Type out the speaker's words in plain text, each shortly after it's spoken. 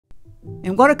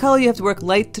In watercolor, you have to work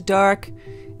light to dark,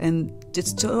 and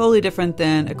it's totally different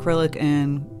than acrylic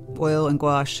and oil and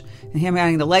gouache. And here I'm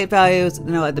adding the light values,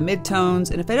 and I'll add the midtones.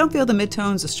 And if I don't feel the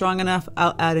midtones are strong enough,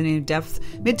 I'll add any depth.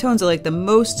 Midtones are like the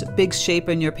most big shape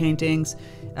in your paintings.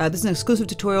 This is an exclusive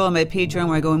tutorial on my Patreon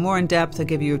where I go in more in depth. I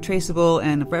give you a traceable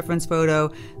and a reference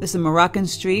photo. This is Moroccan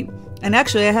Street. And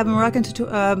actually, I have a Moroccan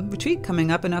retreat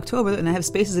coming up in October, and I have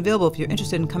spaces available if you're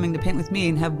interested in coming to paint with me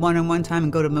and have one-on-one time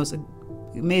and go to the most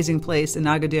amazing place in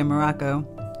Agadir, Morocco.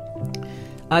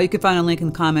 You can find a link in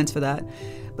the comments for that.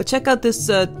 But check out this,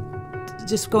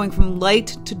 just going from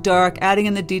light to dark, adding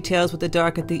in the details with the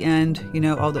dark at the end, you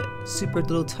know, all the super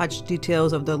little touch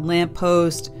details of the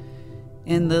lamppost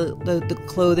and the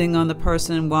clothing on the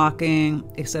person walking,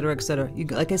 etc., etc.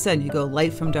 Like I said, you go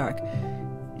light from dark.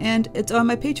 And it's on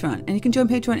my Patreon. And you can join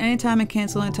Patreon anytime and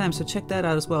cancel anytime, so check that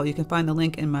out as well. You can find the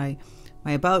link in my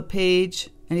About page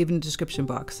and even the description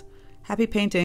box. Happy painting!